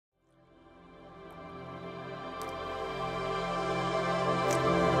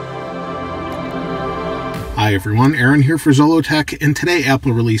Hi everyone, Aaron here for Zollotech, and today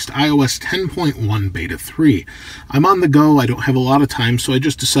Apple released iOS 10.1 Beta 3. I'm on the go, I don't have a lot of time, so I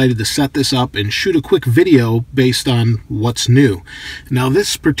just decided to set this up and shoot a quick video based on what's new. Now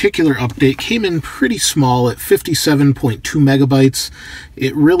this particular update came in pretty small at 57.2 megabytes.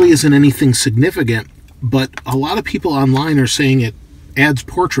 It really isn't anything significant, but a lot of people online are saying it adds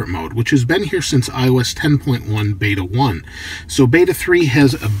portrait mode, which has been here since iOS 10.1 Beta 1. So Beta 3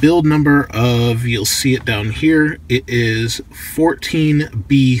 has a build number of, you'll see it down here, it is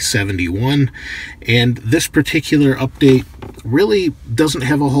 14B71, and this particular update really doesn't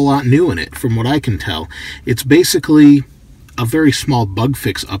have a whole lot new in it, from what I can tell. It's basically a very small bug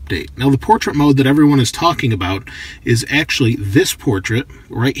fix update. Now the portrait mode that everyone is talking about is actually this portrait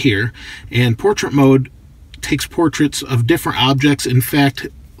right here, and portrait mode takes portraits of different objects. In fact,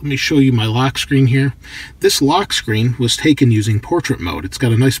 let me show you my lock screen here. This lock screen was taken using portrait mode. It's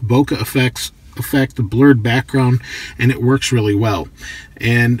got a nice bokeh effect, a blurred background, and it works really well.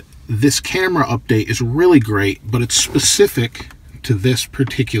 And this camera update is really great, but it's specific to this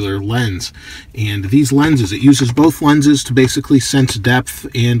particular lens. And these lenses, it uses both lenses to basically sense depth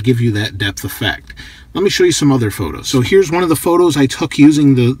and give you that depth effect. Let me show you some other photos. So here's one of the photos I took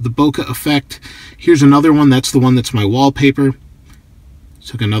using the bokeh effect. Here's another one. That's the one that's my wallpaper.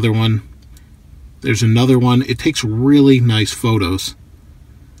 Took another one. There's another one. It takes really nice photos.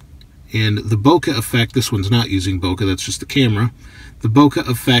 And the bokeh effect, this one's not using bokeh, that's just the camera. The bokeh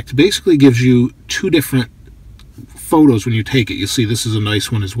effect basically gives you two different photos when you take it. You'll see this is a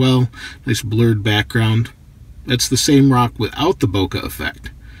nice one as well. Nice blurred background. That's the same rock without the bokeh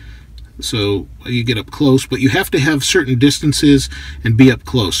effect. So you get up close, but you have to have certain distances and be up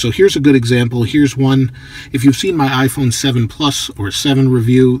close. So here's a good example. Here's one. If you've seen my iPhone 7 Plus or 7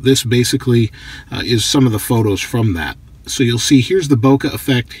 review, this basically is some of the photos from that. So you'll see here's the bokeh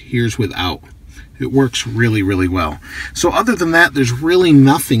effect, here's without. It works really, really well. So other than that, there's really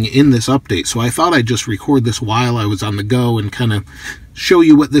nothing in this update. So I thought I'd just record this while I was on the go and kind of show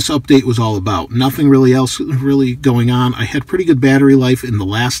you what this update was all about. Nothing really else really going on. I had pretty good battery life in the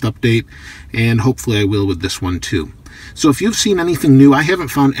last update, and hopefully I will with this one too. So if you've seen anything new, I haven't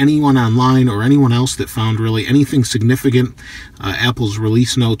found anyone online or anyone else that found really anything significant. Apple's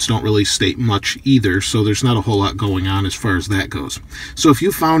release notes don't really state much either, so there's not a whole lot going on as far as that goes. So if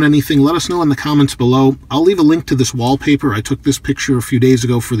you found anything, let us know in the comments below. I'll leave a link to this wallpaper. I took this picture a few days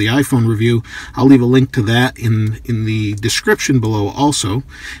ago for the iPhone review. I'll leave a link to that in the description below also.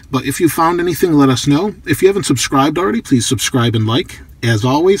 But if you found anything, let us know. If you haven't subscribed already, please subscribe and like. As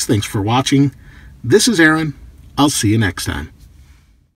always, thanks for watching. This is Aaron. I'll see you next time.